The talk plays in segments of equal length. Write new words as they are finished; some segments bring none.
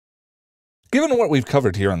Given what we've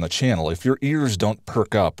covered here on the channel, if your ears don't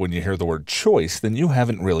perk up when you hear the word choice, then you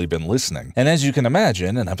haven't really been listening. And as you can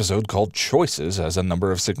imagine, an episode called Choices has a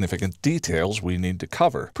number of significant details we need to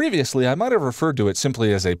cover. Previously, I might have referred to it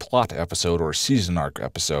simply as a plot episode or season arc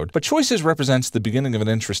episode, but Choices represents the beginning of an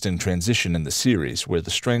interesting transition in the series, where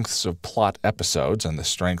the strengths of plot episodes and the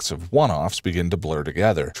strengths of one-offs begin to blur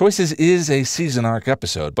together. Choices is a season arc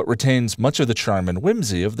episode, but retains much of the charm and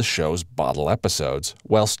whimsy of the show's bottle episodes,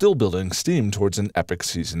 while still building steam towards an epic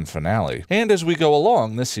season finale. And as we go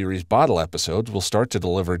along, the series' bottle episodes will start to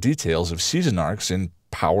deliver details of season arcs in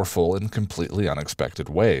powerful and completely unexpected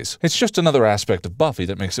ways. It's just another aspect of Buffy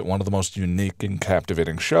that makes it one of the most unique and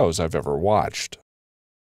captivating shows I've ever watched.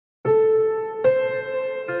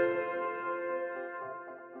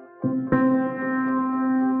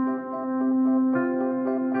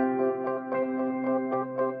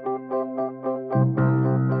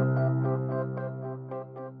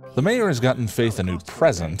 The mayor has gotten Faith a new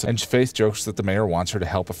present, and Faith jokes that the mayor wants her to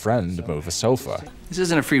help a friend move a sofa. This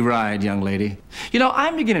isn't a free ride, young lady. You know,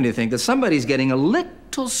 I'm beginning to think that somebody's getting a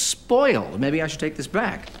little spoiled. Maybe I should take this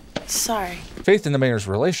back. Sorry. Faith and the mayor's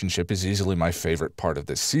relationship is easily my favorite part of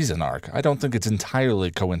this season arc. I don't think it's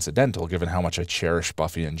entirely coincidental given how much I cherish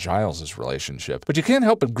Buffy and Giles' relationship. But you can't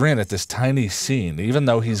help but grin at this tiny scene, even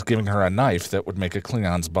though he's giving her a knife that would make a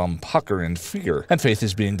Klingon's bum pucker in fear, and Faith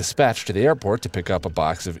is being dispatched to the airport to pick up a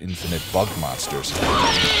box of infinite bug monsters.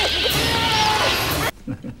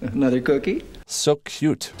 Another cookie? So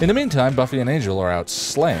cute. In the meantime, Buffy and Angel are out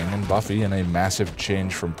slaying, and Buffy, in a massive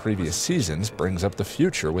change from previous seasons, brings up the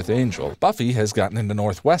future with Angel. Buffy has gotten into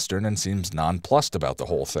Northwestern and seems nonplussed about the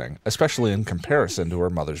whole thing, especially in comparison to her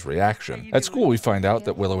mother's reaction. At school, we find out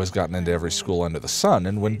that Willow has gotten into every school under the sun,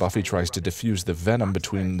 and when Buffy tries to diffuse the venom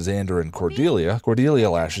between Xander and Cordelia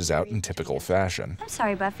lashes out in typical fashion. I'm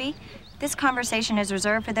sorry, Buffy. This conversation is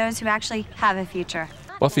reserved for those who actually have a future.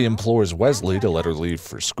 Buffy implores Wesley to let her leave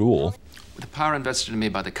for school. With the power invested in me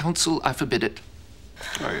by the council, I forbid it.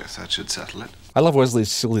 Oh yes, that should settle it. I love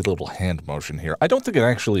Wesley's silly little hand motion here. I don't think it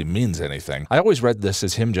actually means anything. I always read this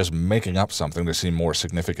as him just making up something to seem more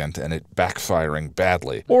significant and it backfiring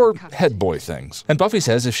badly. Or head boy things. And Buffy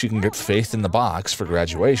says if she can get Faith in the box for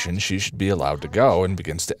graduation, she should be allowed to go, and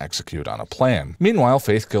begins to execute on a plan. Meanwhile,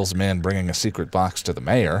 Faith kills a man bringing a secret box to the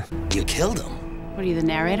mayor. You killed him. What are you, the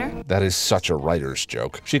narrator? That is such a writer's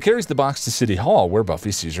joke. She carries the box to City Hall, where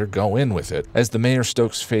Buffy sees her go in with it. As the mayor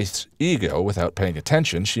stokes Faith's ego without paying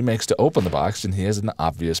attention, she makes to open the box and he has an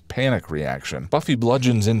obvious panic reaction. Buffy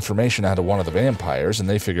bludgeons information out of one of the vampires, and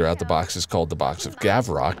they figure out the box is called the Box of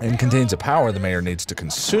Gavrok and contains a power the mayor needs to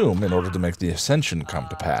consume in order to make the Ascension come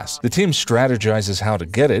to pass. The team strategizes how to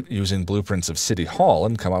get it using blueprints of City Hall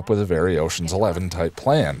and come up with a very Ocean's 11 type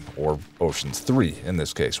plan, or Ocean's 3 in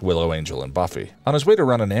this case, Willow, Angel, and Buffy. On his way to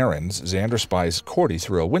run an errand, Xander spies Cordy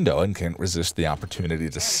through a window and can't resist the opportunity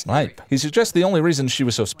to snipe. He suggests the only reason she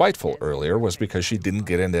was so spiteful earlier was because she didn't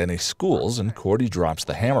get into any schools, and Cordy drops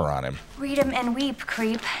the hammer on him. Read 'em and weep,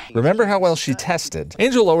 creep. Remember how well she tested?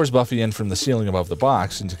 Angel lowers Buffy in from the ceiling above the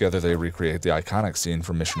box, and together they recreate the iconic scene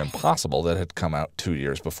from Mission Impossible that had come out 2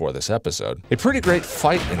 years before this episode. A pretty great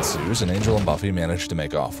fight ensues, and Angel and Buffy manage to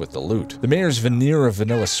make off with the loot. The mayor's veneer of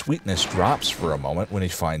vanilla sweetness drops for a moment when he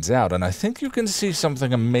finds out, and I think you can see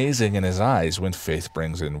something amazing in his eyes when Faith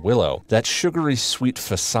brings in Willow. That sugary sweet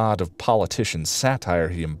facade of politician satire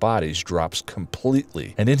he embodies drops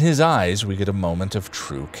completely, and in his eyes we get a moment of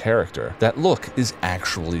true character. That look is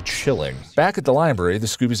actually chilling. Back at the library, the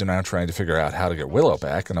Scoobies are now trying to figure out how to get Willow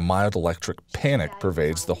back, and a mild electric panic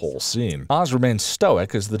pervades the whole scene. Oz remains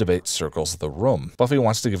stoic as the debate circles the room. Buffy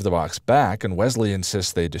wants to give the box back, and Wesley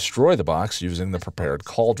insists they destroy the box using the prepared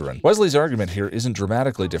cauldron. Wesley's argument here isn't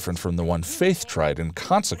dramatically different from the one Faith tried in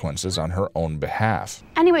Consequences on her own behalf.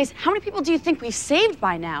 Anyways, how many people do you think we've saved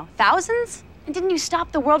by now? Thousands? And didn't you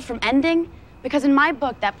stop the world from ending? Because in my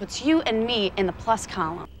book, that puts you and me in the plus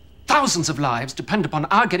column. Thousands of lives depend upon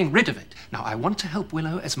our getting rid of it. Now, I want to help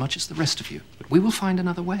Willow as much as the rest of you, but we will find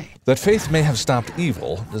another way. That Faith may have stopped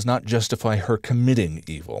evil does not justify her committing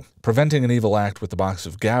evil. Preventing an evil act with the Box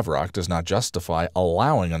of Gavrok does not justify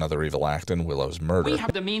allowing another evil act in Willow's murder. We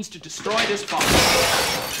have the means to destroy this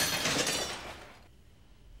box.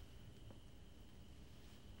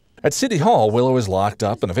 At City Hall, Willow is locked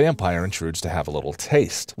up and a vampire intrudes to have a little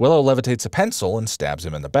taste. Willow levitates a pencil and stabs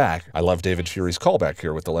him in the back. I love David Fury's callback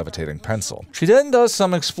here with the levitating pencil. She then does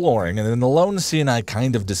some exploring, and in the lone scene I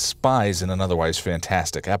kind of despise in an otherwise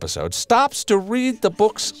fantastic episode, stops to read the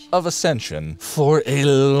Books of Ascension for a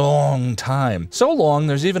long time. So long,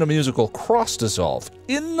 there's even a musical cross dissolve.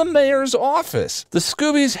 in the mayor's office. The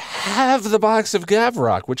Scoobies have the box of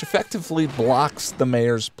Gavrok, which effectively blocks the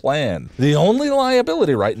mayor's plan. The only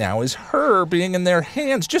liability right now is her being in their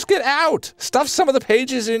hands. Just get out! Stuff some of the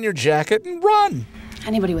pages in your jacket and run!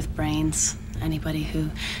 Anybody with brains, anybody who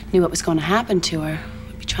knew what was going to happen to her,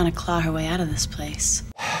 would be trying to claw her way out of this place.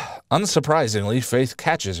 Unsurprisingly, Faith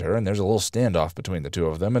catches her, and there's a little standoff between the two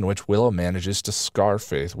of them in which Willow manages to scar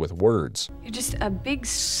Faith with words. You're just a big,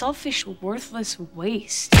 selfish, worthless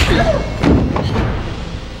waste. You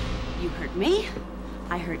hurt me,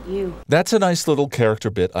 I hurt you. That's a nice little character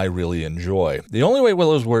bit I really enjoy. The only way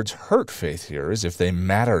Willow's words hurt Faith here is if they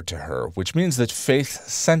matter to her, which means that Faith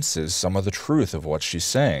senses some of the truth of what she's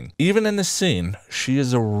saying. Even in this scene, she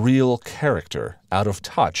is a real character, out of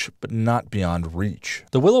touch, but not beyond reach.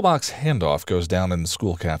 The Willow box handoff goes down in the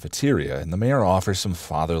school cafeteria, and the mayor offers some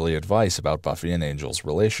fatherly advice about Buffy and Angel's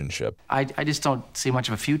relationship. I just don't see much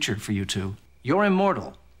of a future for you two. You're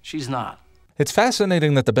immortal. She's not. It's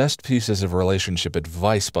fascinating that the best pieces of relationship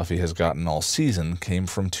advice Buffy has gotten all season came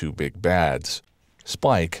from two big bads.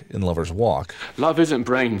 Spike in Lover's Walk. Love isn't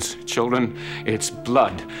brains, children. It's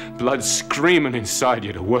blood. Blood screaming inside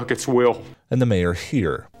you to work its will. And the mayor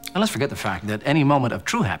here. And let's forget the fact that any moment of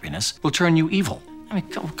true happiness will turn you evil. I mean,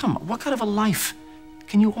 come on, what kind of a life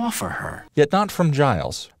can you offer her? Yet not from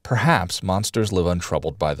Giles. Perhaps monsters live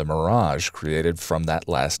untroubled by the mirage created from that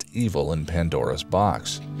last evil in Pandora's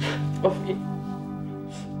box.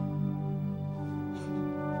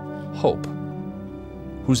 Hope,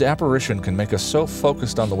 whose apparition can make us so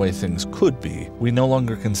focused on the way things could be, we no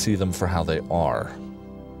longer can see them for how they are.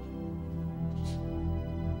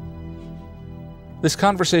 This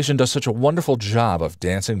conversation does such a wonderful job of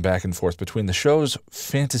dancing back and forth between the show's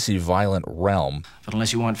fantasy violent realm. But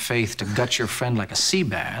unless you want Faith to gut your friend like a sea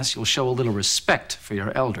bass, you'll show a little respect for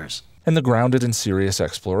your elders. And the grounded and serious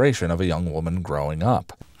exploration of a young woman growing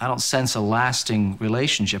up. I don't sense a lasting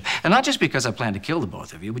relationship. And not just because I plan to kill the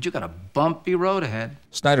both of you, but you got a bumpy road ahead.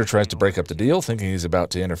 Snyder tries to break up the deal, thinking he's about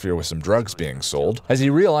to interfere with some drugs being sold. As he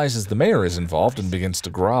realizes the mayor is involved and begins to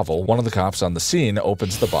grovel, one of the cops on the scene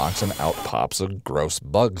opens the box and out pops a gross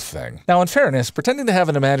bug thing. Now, in fairness, pretending to have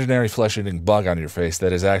an imaginary flesh-eating bug on your face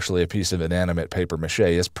that is actually a piece of inanimate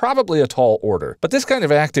papier-mâché is probably a tall order. But this kind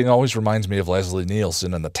of acting always reminds me of Leslie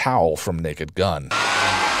Nielsen and the towel from Naked Gun.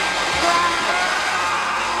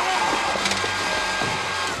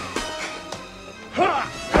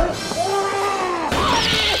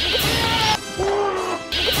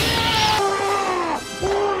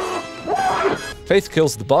 Faith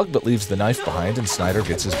kills the bug but leaves the knife behind, and Snyder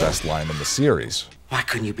gets his best line in the series. Why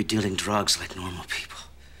couldn't you be dealing drugs like normal people?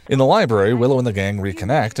 In the library, Willow and the gang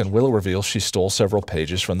reconnect, and Willow reveals she stole several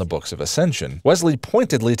pages from the Books of Ascension. Wesley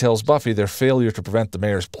pointedly tells Buffy their failure to prevent the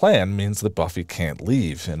mayor's plan means that Buffy can't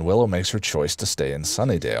leave, and Willow makes her choice to stay in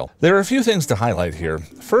Sunnydale. There are a few things to highlight here.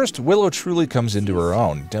 First, Willow truly comes into her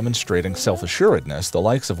own, demonstrating self-assuredness, the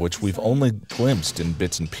likes of which we've only glimpsed in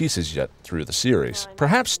bits and pieces yet through the series.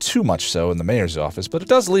 Perhaps too much so in the mayor's office, but it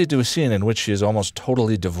does lead to a scene in which she is almost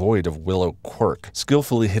totally devoid of Willow quirk,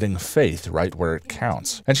 skillfully hitting Faith right where it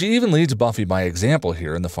counts. And she even leads Buffy by example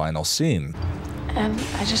here in the final scene. And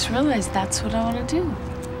I just realized that's what I want to do.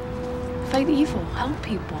 Fight evil, help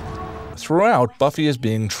people. Throughout, Buffy is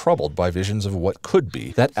being troubled by visions of what could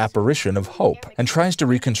be, that apparition of hope, and tries to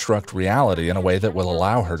reconstruct reality in a way that will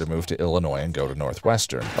allow her to move to Illinois and go to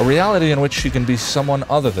Northwestern. A reality in which she can be someone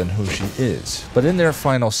other than who she is. But in their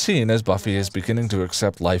final scene, as Buffy is beginning to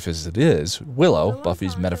accept life as it is, Willow,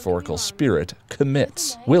 Buffy's metaphorical spirit,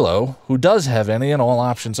 commits. Willow, who does have any and all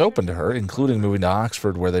options open to her, including moving to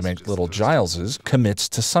Oxford where they make little Gileses, commits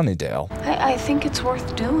to Sunnydale. I think it's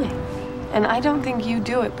worth doing. And I don't think you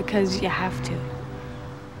do it because you have to.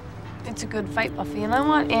 It's a good fight, Buffy, and I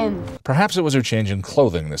want in. Perhaps it was her change in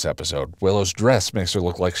clothing this episode. Willow's dress makes her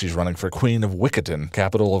look like she's running for Queen of Wicketon,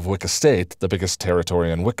 capital of Wicca State, the biggest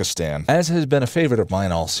territory in Wickistan. As has been a favorite of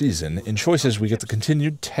mine all season, in Choices we get the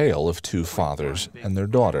continued tale of two fathers and their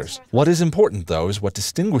daughters. What is important, though, is what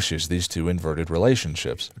distinguishes these two inverted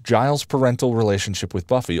relationships. Giles' parental relationship with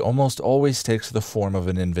Buffy almost always takes the form of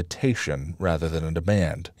an invitation rather than a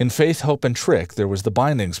demand. In Faith, Hope, and Trick, there was the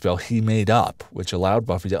binding spell he made up, which allowed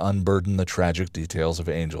Buffy to unburden the tragic details of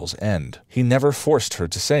Angel's end. He never forced her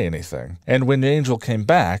to say anything. And when Angel came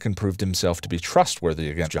back and proved himself to be trustworthy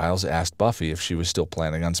again, Giles asked Buffy if she was still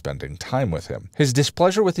planning on spending time with him. His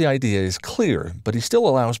displeasure with the idea is clear, but he still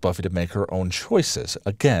allows Buffy to make her own choices,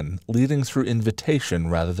 again, leading through invitation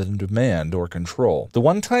rather than demand or control. The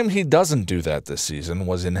one time he doesn't do that this season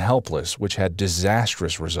was in Helpless, which had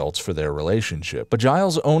disastrous results for their relationship. But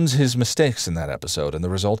Giles owns his mistakes in that episode and the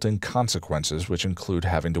resulting consequences, which include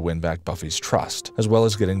having to win back Buffy's trust, as well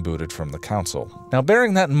as getting booted from the council. Now,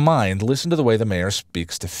 bearing that in mind, listen to the way the mayor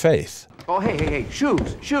speaks to Faith. Oh, hey,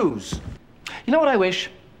 shoes. You know what I wish?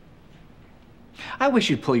 I wish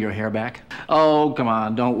you'd pull your hair back. Oh, come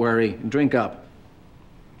on, don't worry. Drink up.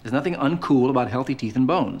 There's nothing uncool about healthy teeth and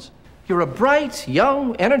bones. You're a bright,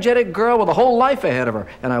 young, energetic girl with a whole life ahead of her,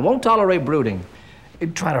 and I won't tolerate brooding.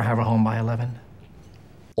 Try to have her home by 11.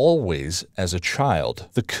 Always, as a child,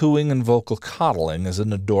 the cooing and vocal coddling is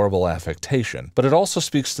an adorable affectation, but it also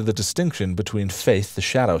speaks to the distinction between Faith, the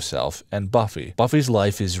shadow self, and Buffy. Buffy's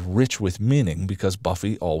life is rich with meaning because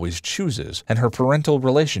Buffy always chooses, and her parental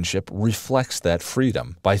relationship reflects that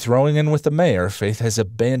freedom. By throwing in with the mayor, Faith has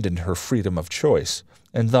abandoned her freedom of choice,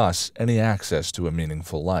 and thus any access to a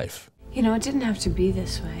meaningful life. You know, it didn't have to be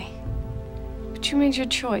this way. But you made your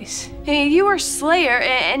choice. Hey, you were Slayer,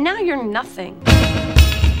 and now you're nothing.